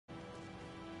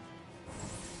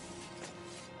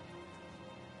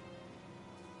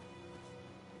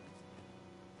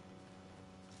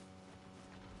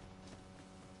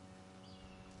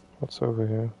What's over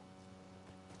here?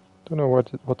 Don't know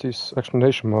what these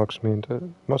exclamation marks mean. There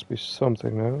must be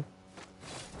something now.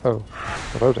 Oh,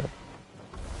 hello there.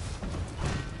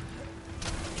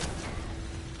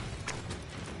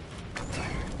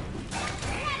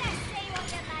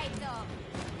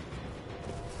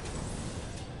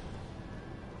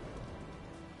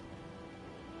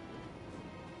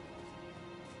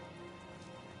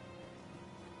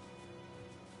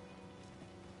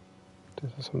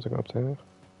 There's something up there.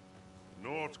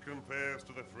 Naught compares to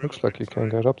the thrill Looks of like you can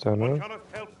victory. get up there One now. cannot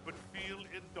help but feel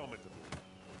indomitable.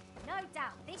 No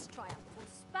doubt this triumph will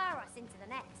spur us into the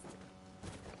next.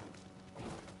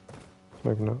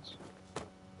 Maybe not.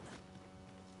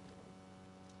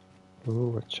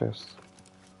 Ooh, a chest.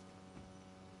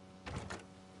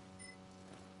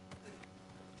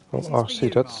 Oh, see,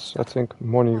 that's, I think,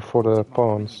 money for the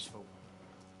pawns.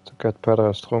 To get better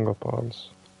and stronger pawns.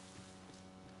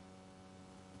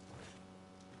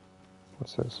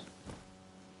 What's this?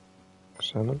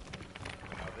 Salmon?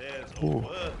 Now there's a Ooh.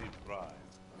 worthy prize.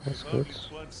 That's If good. only it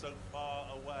weren't so far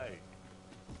away.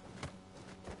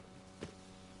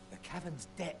 The cavern's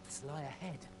depths lie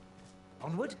ahead.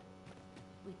 Onward?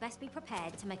 We'd best be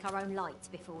prepared to make our own light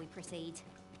before we proceed.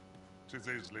 'Tis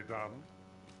easily done.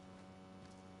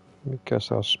 I guess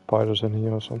there are spiders in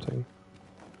here or something.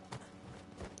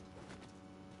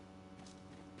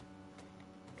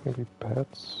 Maybe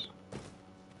pets?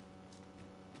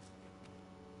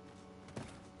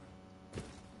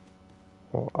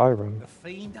 Or iron. The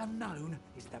fiend unknown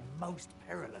is the most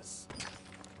perilous.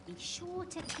 Be sure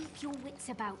to keep your wits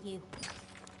about you.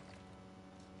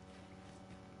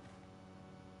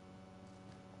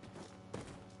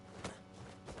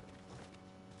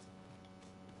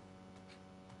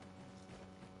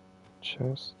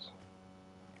 Chest.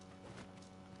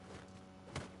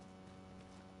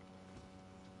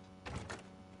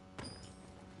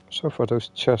 So far those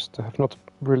chests have not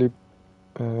really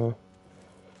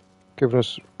given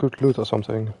us good loot or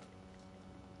something.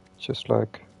 Just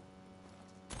like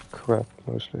crap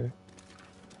mostly.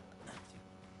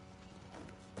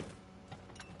 I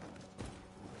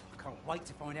can't wait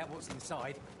to find out what's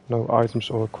inside. No items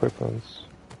or equipment.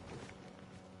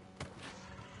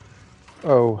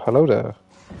 Oh, hello there.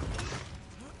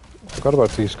 Forgot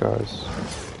about these guys.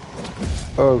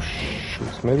 Oh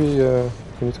shoot, maybe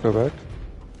we need to go back.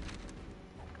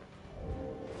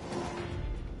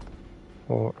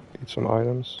 Or eat some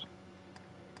items.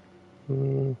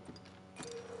 Go,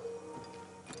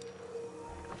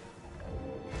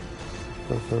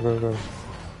 go, go, go.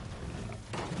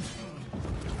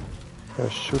 Yeah,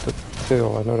 shoot the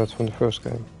tail, I know that's from the first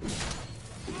game.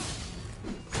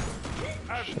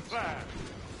 Shit.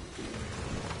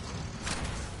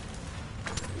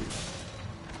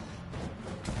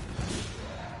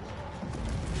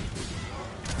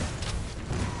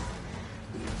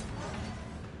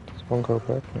 Does one go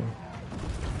back now?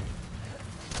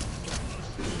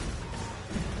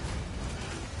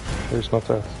 He's not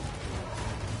dead.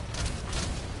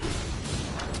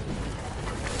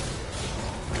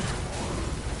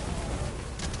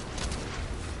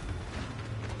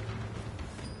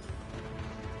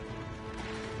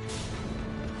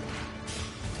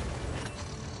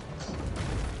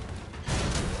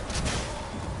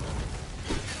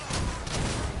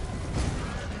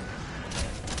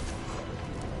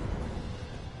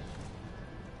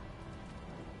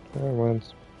 That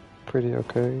went pretty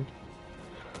okay.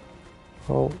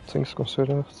 All things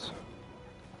considered. Is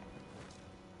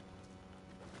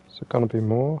there gonna be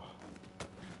more?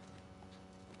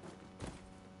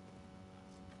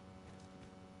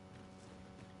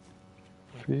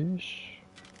 Fish.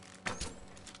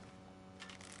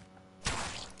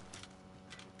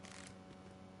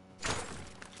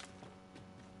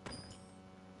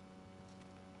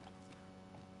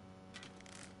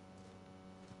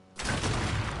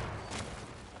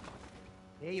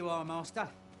 Here you are, Master. I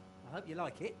hope you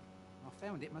like it. I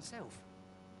found it myself.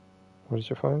 What did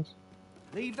you find?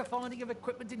 Leave the finding of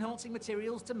equipment-enhancing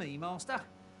materials to me, Master.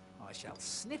 I shall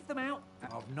sniff them out,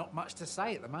 and I've not much to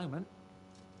say at the moment.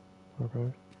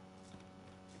 Okay.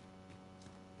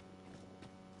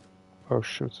 Oh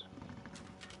shoot.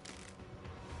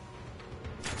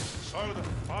 So the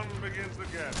fun begins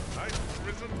again. Nice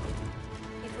prison.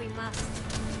 If we must.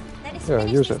 Let us Yeah,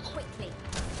 finish use this it. quickly.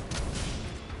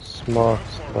 Smart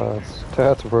lads.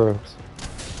 That worked.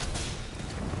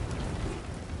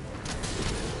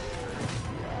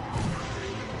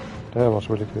 That was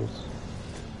really good.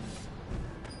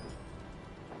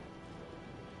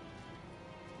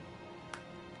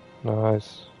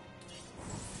 Nice.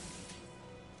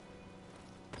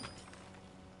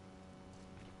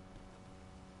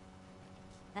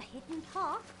 A hidden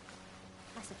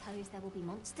I suppose there will be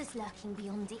monsters lurking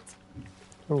beyond it.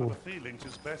 Got Oh, a feeling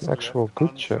 'tis best an actual left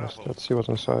good chest. untravelled. Let's see what's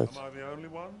inside. Am I the only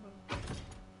one?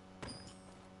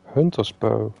 Hunter's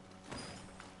bow.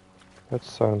 That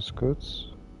sounds good.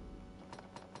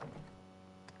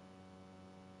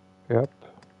 Yep.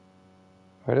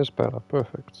 It is better.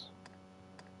 Perfect.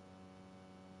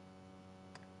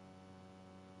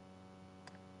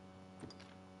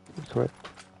 Great.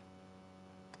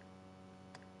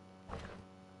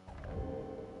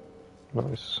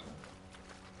 Nice.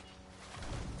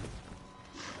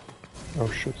 Oh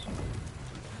shit.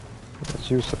 Let's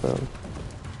use the bell.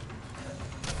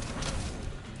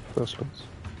 First ones.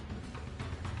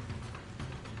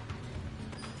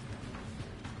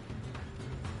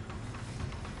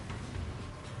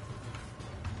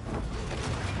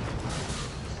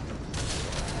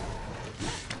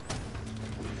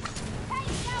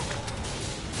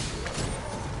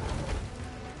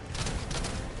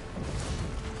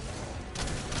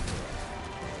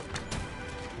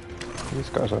 These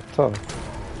guys are tough.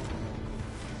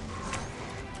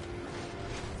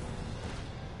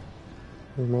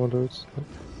 Any more dudes?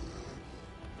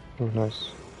 Oh,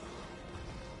 nice.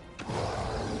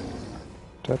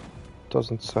 That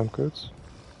doesn't sound good.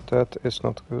 That is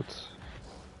not good.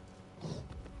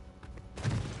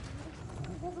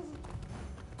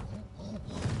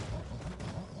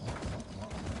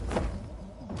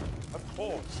 Of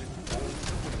course.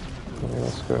 Okay,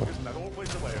 let's go. Isn't that always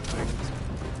the way of things?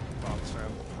 Can't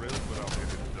sound thrilled, but I'll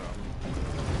get it done.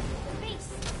 The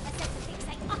beasts are said to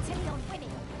fixate utterly on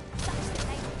women, such that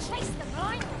they will chase them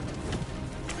blindly.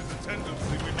 It is a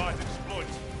tendency we might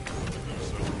exploit. But to do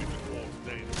so would be to cause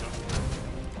danger.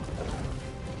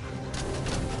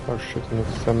 Oh shit, I need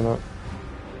stamina.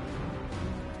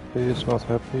 He is not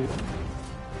happy.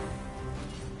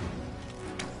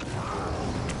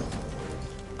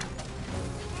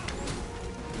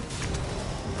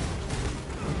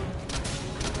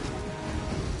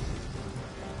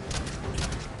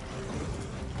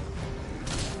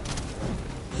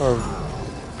 Oh.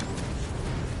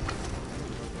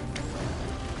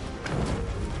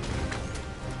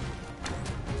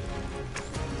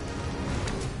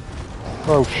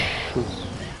 Oh shoot.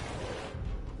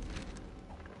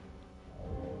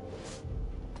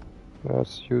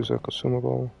 Let's use a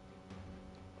consumable.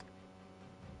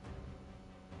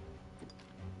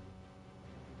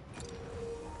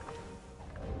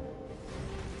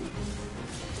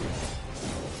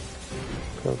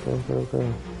 Go, go, go,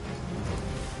 go.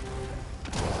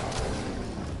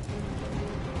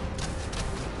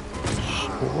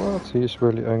 What? He's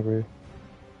really angry.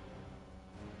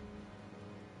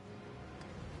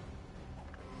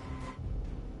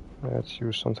 Let's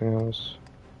use something else.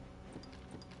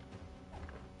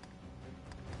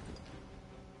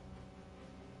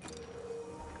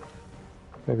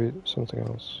 Maybe something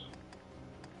else.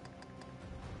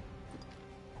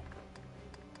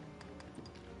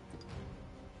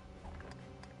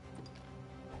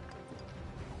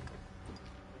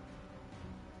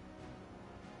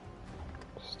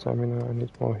 Stamina, I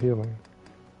need more healing.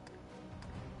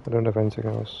 I don't have anything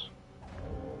else.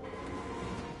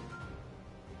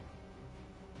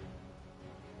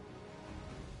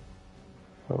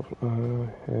 Oh,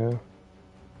 yeah.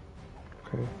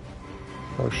 Okay.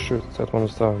 Oh shoot, that one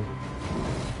is down.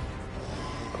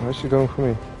 Why is he going for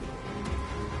me?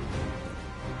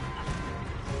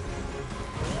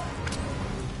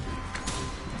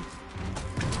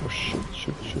 Oh shit,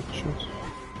 shoot, shoot, shoot.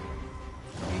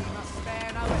 We must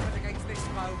spare no effort against this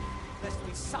foe, lest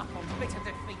we suck on bitter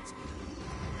defeat.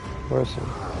 Where is he?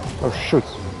 Oh shoot!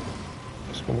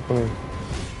 He's coming for me.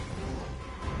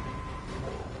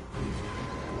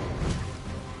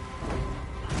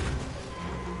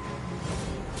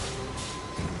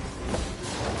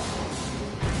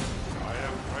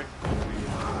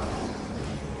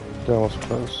 That was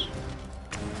close.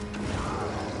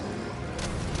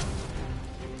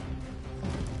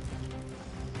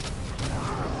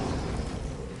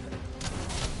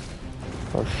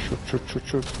 Oh shoot, shoot, shoot,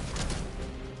 shoot.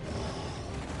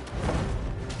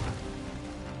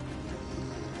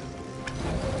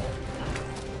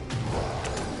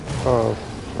 Oh,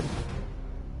 frick.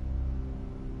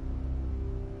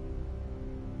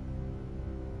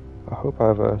 I hope I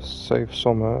have a safe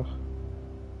somewhere.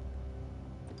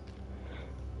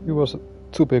 He was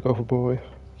too big of a boy.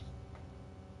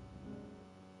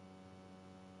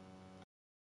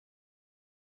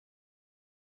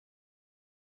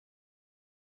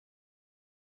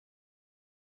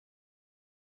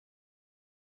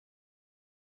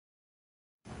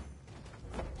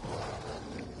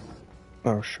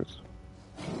 Oh shit.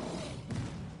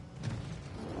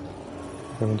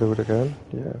 Can we do it again?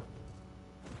 Yeah.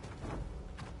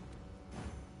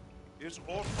 Is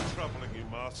aught troubling you,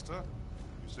 Master?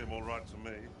 You seem all right to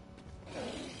me.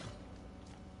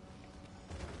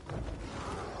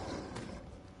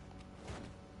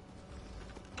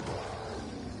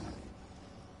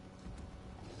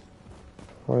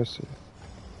 Where is he?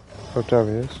 Oh, there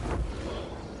he is.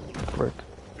 Quick.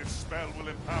 This spell will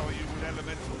empower you with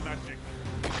elemental magic.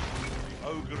 The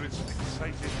ogre is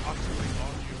fixated utterly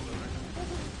on you, Ellis.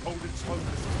 Hold its focus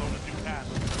as long as you can.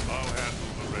 I'll handle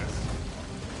the rest.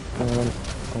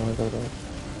 Oh my god.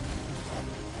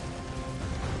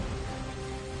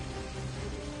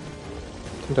 I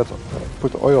think that's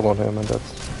put oil on him and that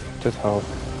did help.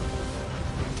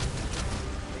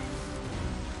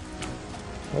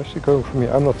 Actually going for me,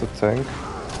 I'm not the tank.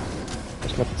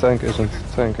 Because my tank isn't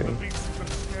tanking.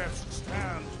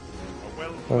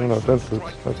 No, don't loot.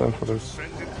 No time for this. The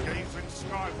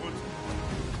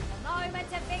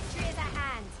moment of victory is at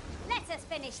hand. Let us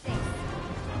finish this.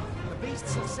 The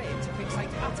beasts are said to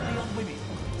fixate utterly on women,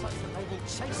 such that they will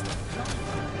chase them down.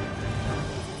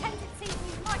 It's a tendency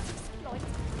we might exploit,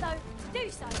 though to do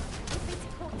so would be to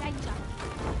court danger.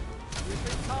 You've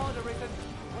been carder-ridden.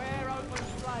 Wear open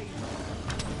flame.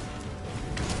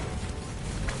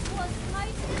 Was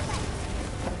most effective.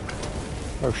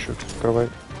 Oh shoot, go away.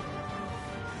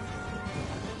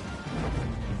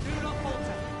 Do not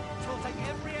falter. It will take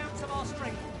every ounce of our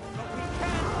strength, but we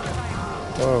can prevail.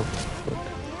 Oh, fuck.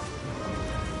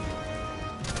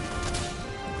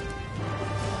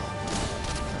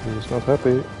 He's not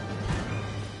happy.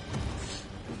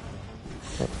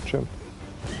 Oh, jump.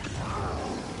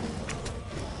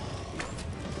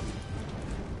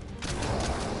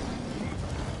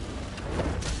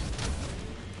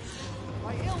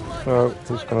 Oh,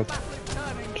 he's gonna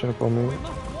jump on me. We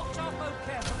must watch our boat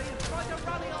carefully and try to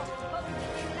rally off. But we can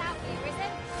do without you, is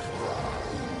it?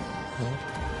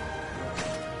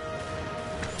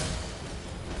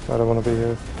 I don't want to be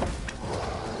here.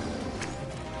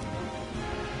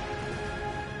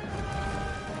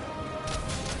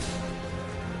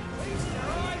 Feast your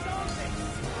eyes on this.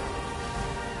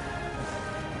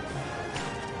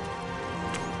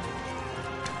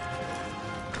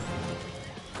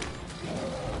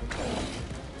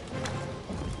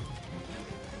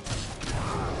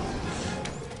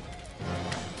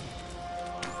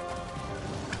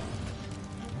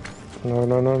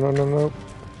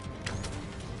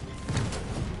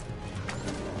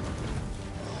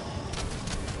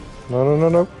 No.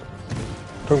 No.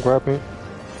 Don't grab me.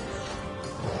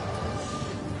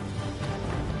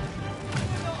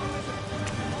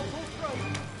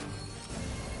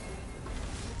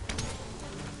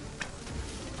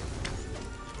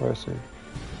 Where is he?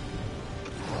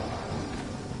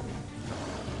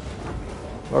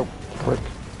 Oh, quick.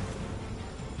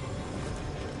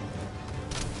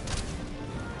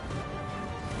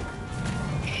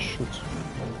 Shoot.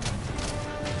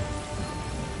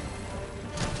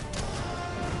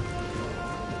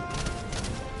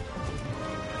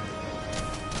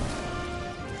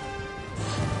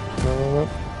 No.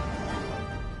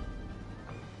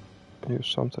 Use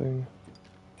something.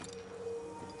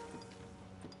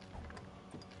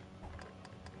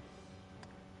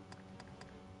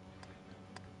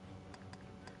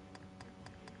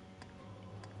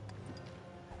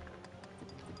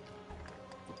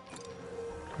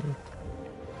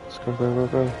 Let's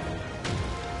go.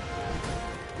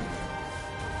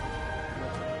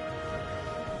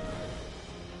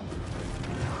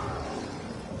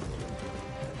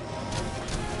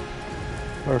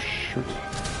 Oh shoot.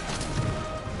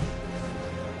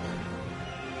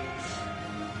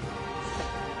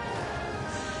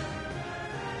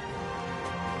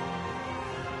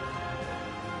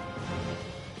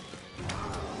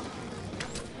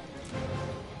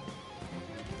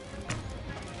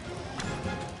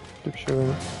 Keep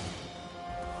shooting.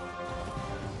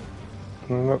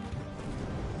 No.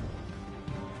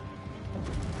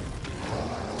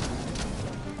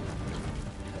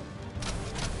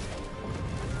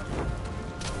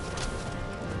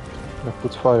 I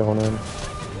put fire on him.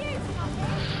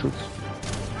 Shoot.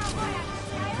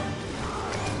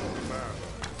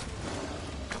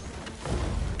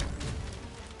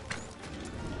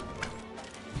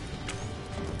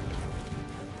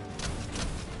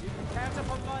 You can count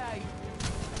upon my aid.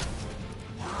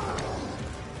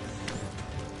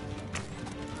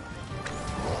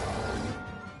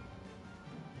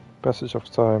 Passage of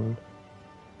time.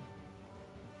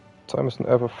 Time is an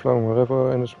ever-flowing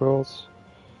river in this world.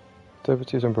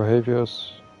 Activities and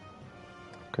behaviors.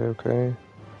 Okay.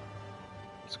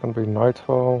 It's gonna be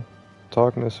nightfall,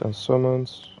 darkness and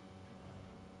summons.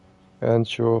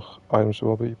 And your items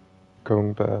will be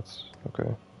going bad.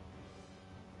 Okay.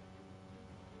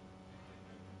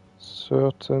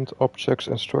 Certain objects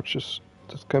and structures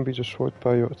that can be destroyed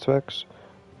by your attacks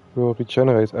will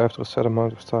regenerate after a set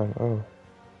amount of time. Oh,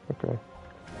 okay.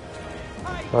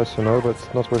 Nice to know, but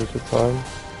not worth the time.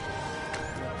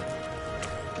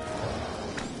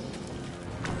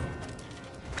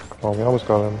 Come on, we almost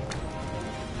got him.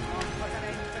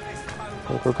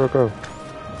 Go, go, go, go.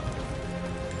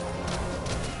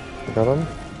 We got him.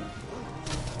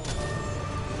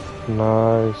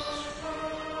 Nice.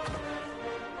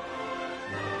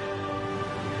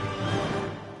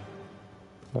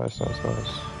 Nice, nice,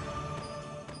 nice.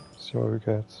 Let's see what we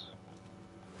get.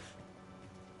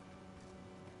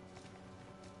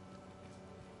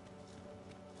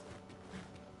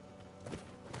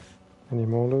 Any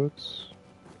more loots?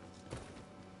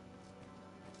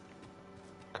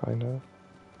 Kinda.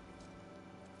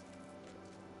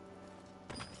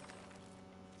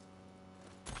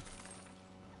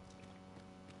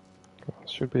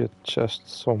 Should be a chest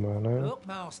somewhere, no? Look,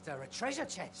 Master, a treasure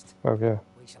chest. Oh yeah,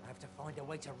 We shall have to find a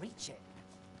way to reach it.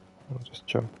 I'll just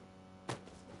jump.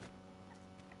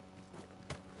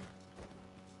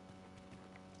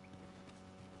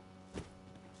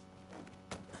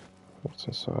 What's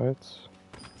inside?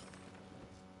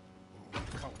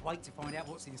 Can't wait to find out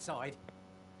what's inside.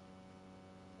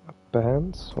 A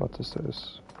band? What is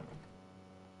this?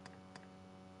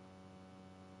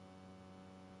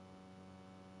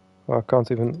 Oh, I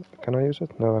can't even... Can I use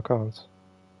it? No, I can't.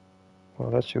 Well,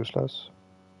 that's useless.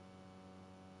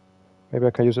 Maybe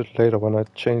I can use it later when I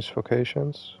change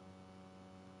vocations.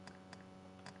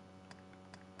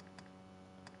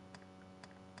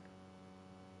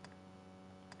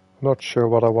 Not sure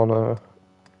what I wanna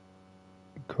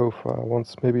go for. I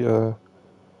want maybe a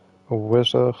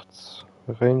wizard,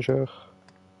 a ranger.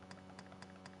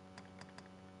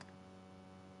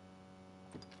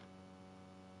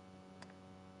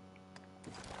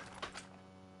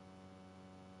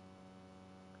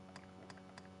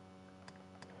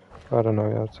 I don't know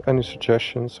yet. Any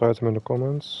suggestions, write them in the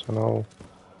comments and I'll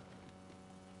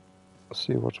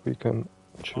see what we can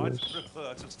I'd choose.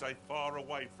 prefer to stay far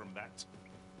away from that.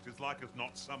 It is like as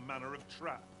not some manner of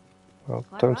trap. Well,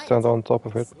 Quite don't right. stand on top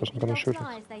of it because I'm Sleepy gonna dog's shoot it.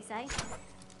 lies, they say.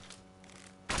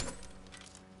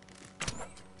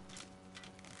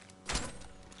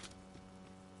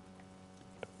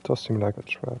 Does seem like a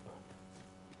trap.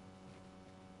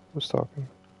 Who's talking?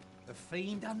 The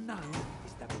fiend unknown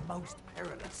is the most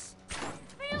perilous.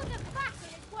 Field of battle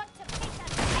is what to pick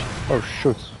us. Oh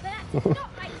shoot. But that does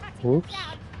not make cutting them Whoops.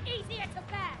 down easier to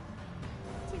bear.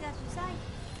 It is as you say.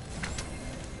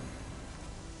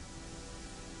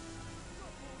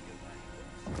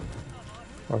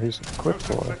 Oh, he's equipped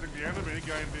Most for it. letting the enemy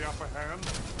gain the upper hand.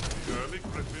 The early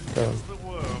griffin Go. kills the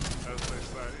worm, as they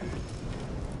say.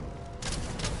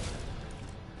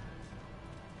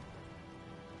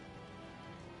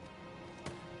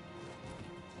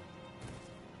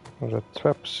 Well, the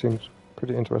trap seems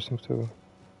pretty interesting too.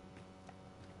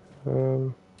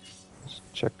 Let's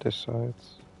check this side.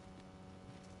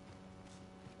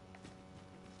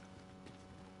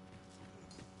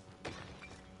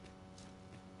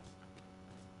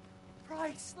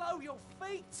 Pray, slow your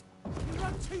feet! You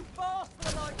run too fast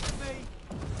for the like of me!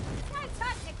 No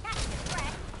time to catch your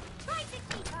breath. Try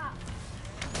to keep up.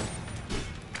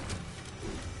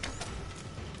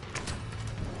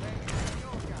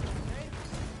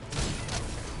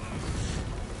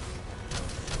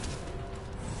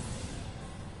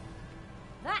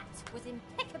 That was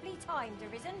impeccably timed,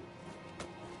 Arisen.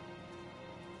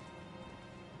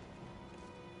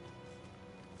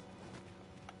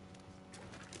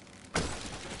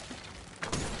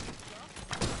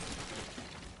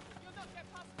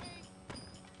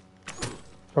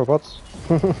 Oh, what?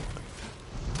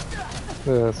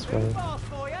 That's Too funny. fast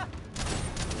for ya!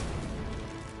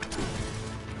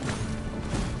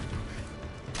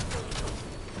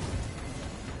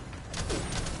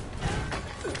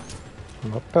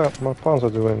 My pawns are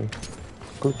doing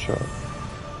good job.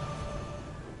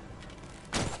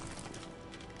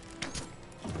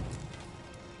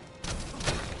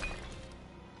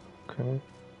 Okay.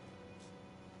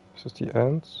 Is this the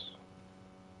end?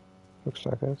 Looks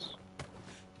like it.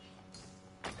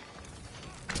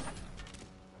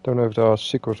 Don't know if there are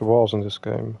secret walls in this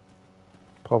game.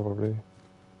 Probably.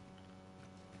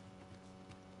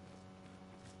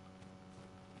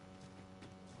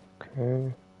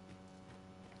 Okay.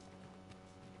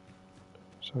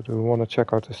 So do we want to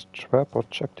check out this trap or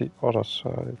check the other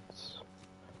side?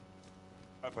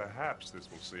 Perhaps this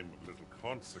will seem of little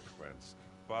consequence,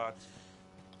 but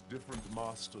Different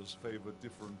masters favor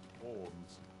different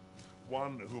pawns.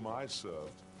 One whom I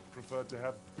served preferred to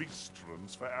have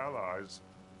beastrons for allies.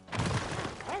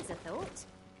 There's a thought.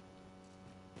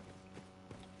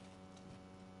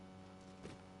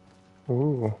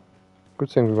 Ooh, good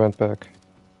thing we went back.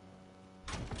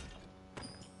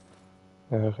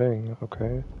 Ring,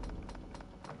 okay.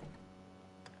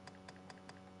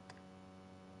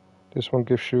 This one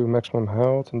gives you maximum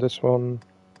health, and this one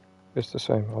is the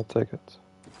same. I'll take it.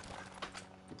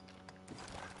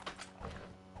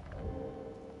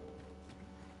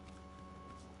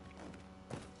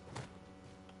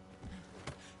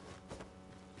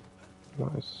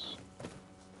 Nice.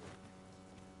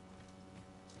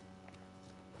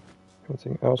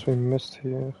 Anything else we missed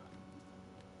here?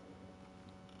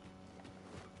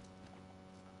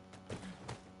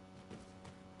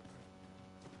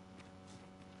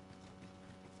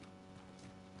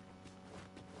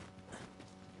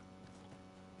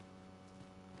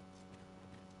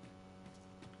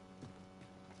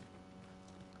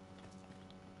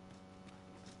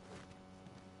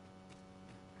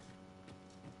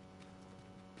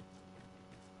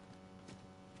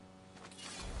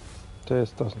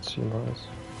 This doesn't seem nice.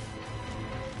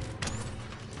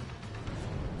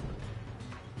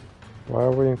 Why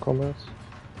are we in combat?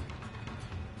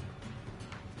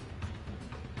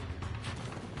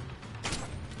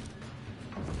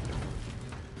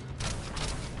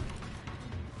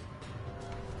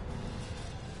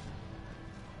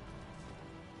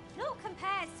 Naught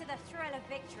compares to the thrill of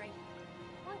victory.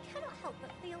 One cannot help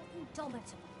but feel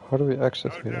indomitable. How do we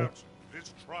exit No here? doubt,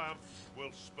 this triumph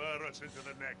will spur us into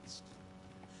the next.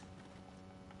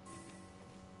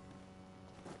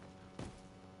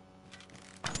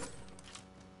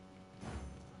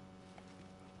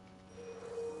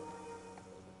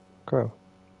 Go.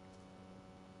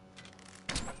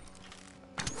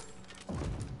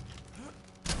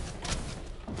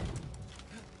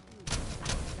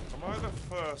 Am I the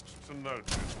first to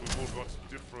notice we've all got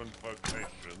different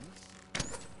vocations?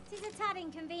 It is a tad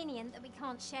inconvenient that we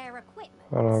can't share equipment.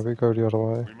 Oh no, we go the other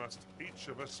way. We must each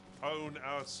of us hone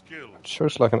our skills. It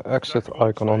shows like an exit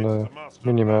icon on the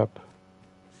minimap.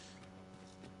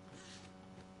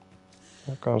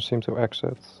 I can't seem to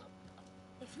exit.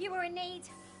 If you are in need,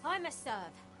 I must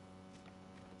serve.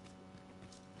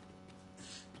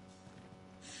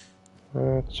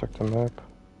 Check the map.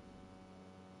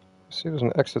 See, there's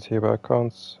an exit here, but I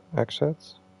can't exit.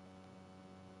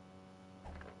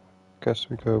 Guess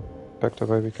we go back the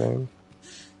way we came.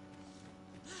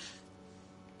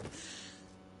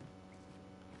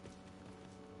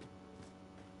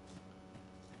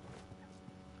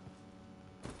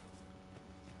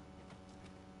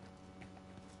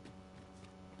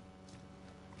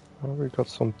 Oh, we got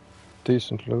some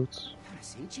decent loot.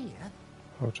 Passage here.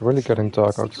 Oh, it's really getting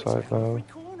dark outside now.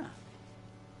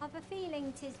 I've a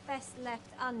feeling 'tis best left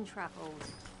untravelled.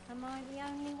 Am I the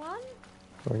only one?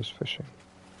 Oh, he's fishing.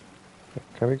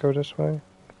 Can we go this way?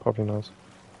 Probably not.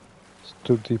 It's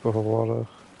too deep of a water.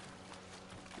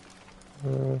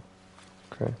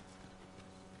 Okay.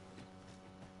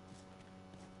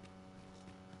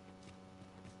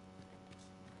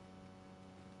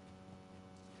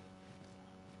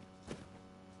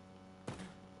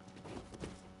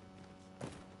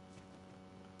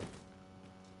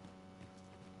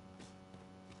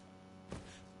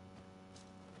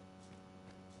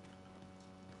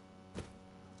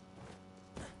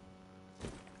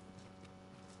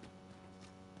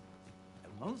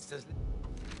 Monsters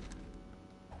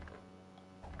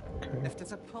Okay. left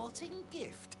as a parting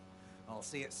gift. I'll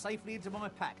see it safely into my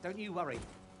pack, don't you worry.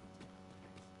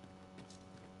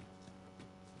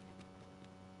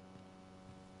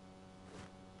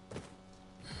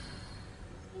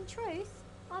 In truth,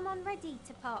 I'm unready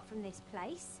to part from this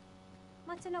place.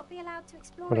 Might I not be allowed to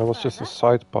explore Well, that it was just a further?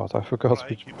 side path. I forgot Pray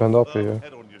we keep went a up firm here.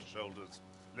 head on your shoulders,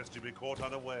 lest you be caught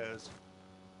unawares.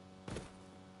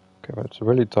 Okay, but it's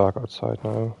really dark outside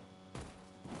now.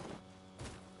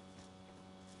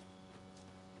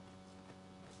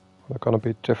 Are there gonna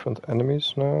be different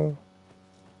enemies now?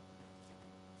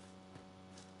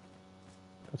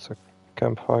 That's a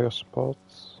campfire spot.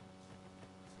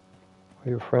 Are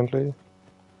you friendly?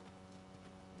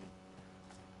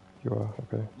 You are,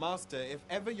 okay. Master, if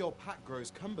ever your pack grows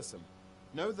cumbersome,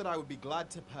 know that I would be glad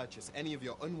to purchase any of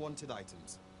your unwanted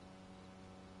items.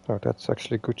 Oh, that's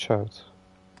actually a good shout.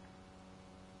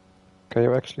 Can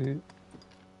you actually...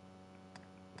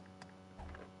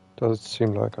 Does it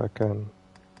seem like I can?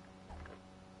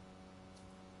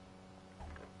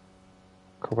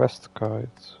 Quest guide.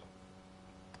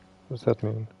 What does that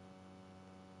mean?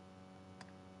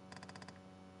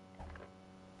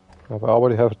 Oh, but I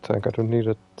already have a tank, I don't need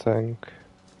a tank.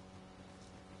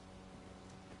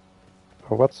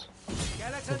 Oh, what?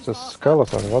 It's a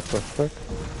skeleton, what the frick?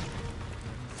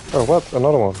 Oh, what?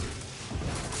 Another one.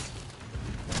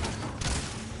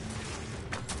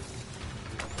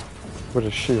 With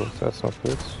a shield, that's not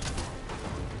good.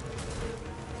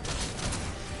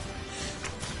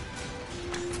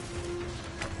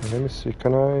 Let me see,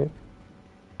 can I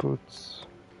put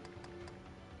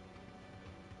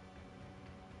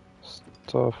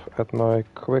stuff at my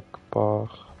quick bar?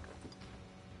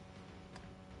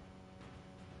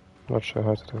 Not sure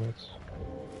how to do it.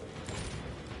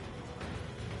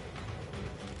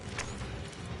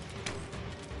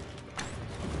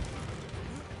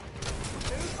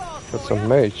 That's a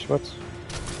mage, what?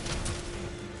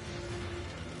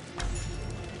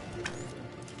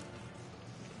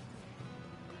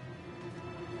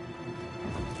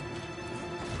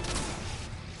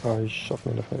 Oh, he shot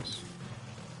me in the face.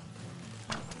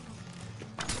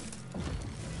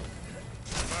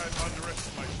 Man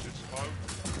underestimates this foe.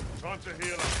 Time to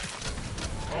heal up.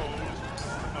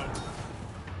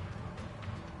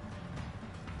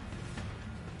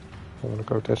 I wanna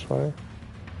go this way.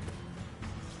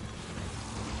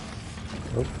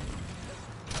 Nope.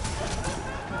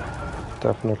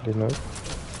 Definitely no.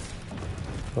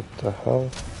 What the hell?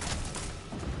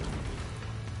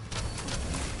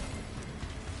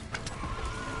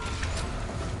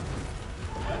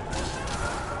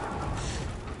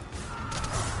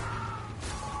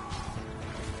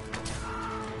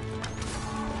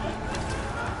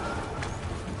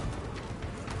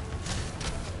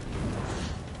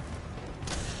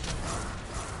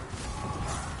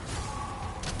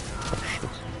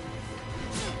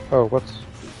 Oh, what?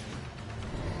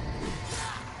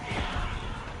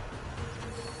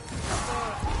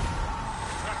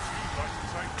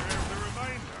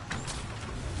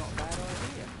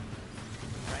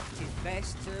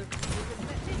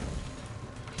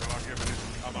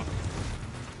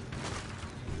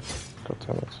 God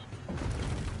damn it.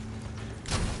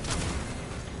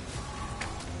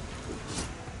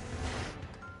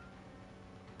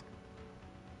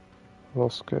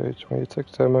 Lost gauge when you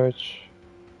take damage.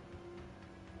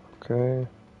 Okay.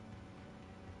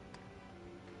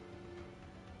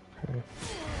 Okay.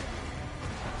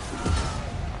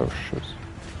 Oh shoot.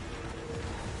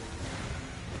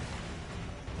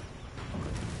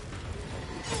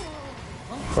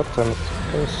 God damn it.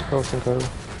 Can scout and go?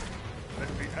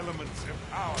 Let the elements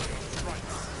empower your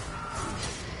strikes.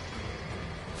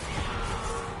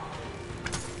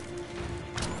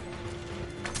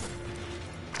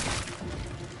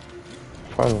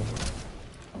 Finally.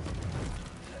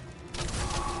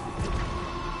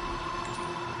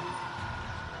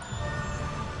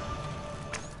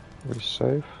 We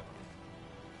safe?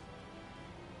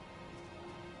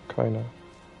 Kinda.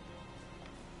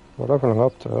 We're leveling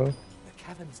up though. The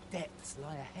cavern's depths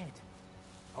lie ahead.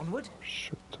 Onward?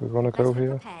 Shoot, do we wanna go Let's be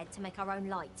here? prepared to make our own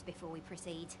light before we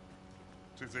proceed.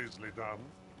 'Tis easily done.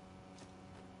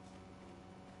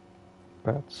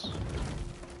 Bats.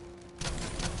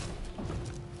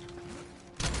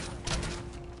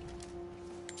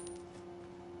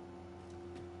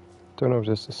 Don't know if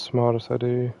this is the smartest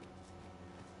idea.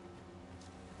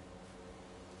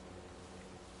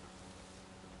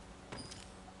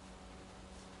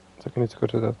 I think I need to go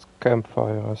to that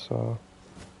campfire I saw.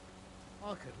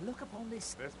 I could look upon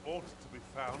this. There's ought to be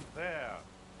found there.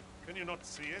 Can you not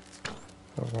see it?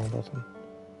 Oh, wrong button.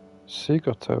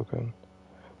 Secret token.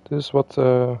 This is what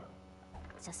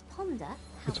Just ponder how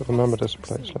need to remember best this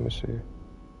to place, proceed. let me see.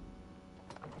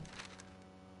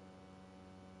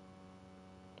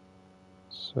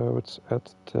 So it's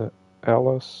at the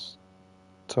Ellis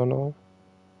tunnel.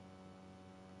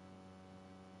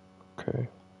 Okay.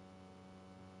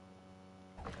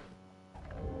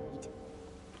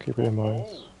 Keep it in mind.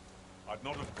 I'd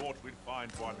not have thought we'd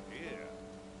find one here.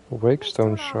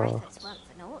 Wakestone Most of our shard. efforts weren't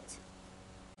for naught.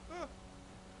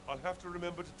 I'll have to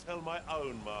remember to tell my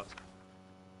own master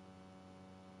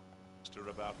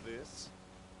about this.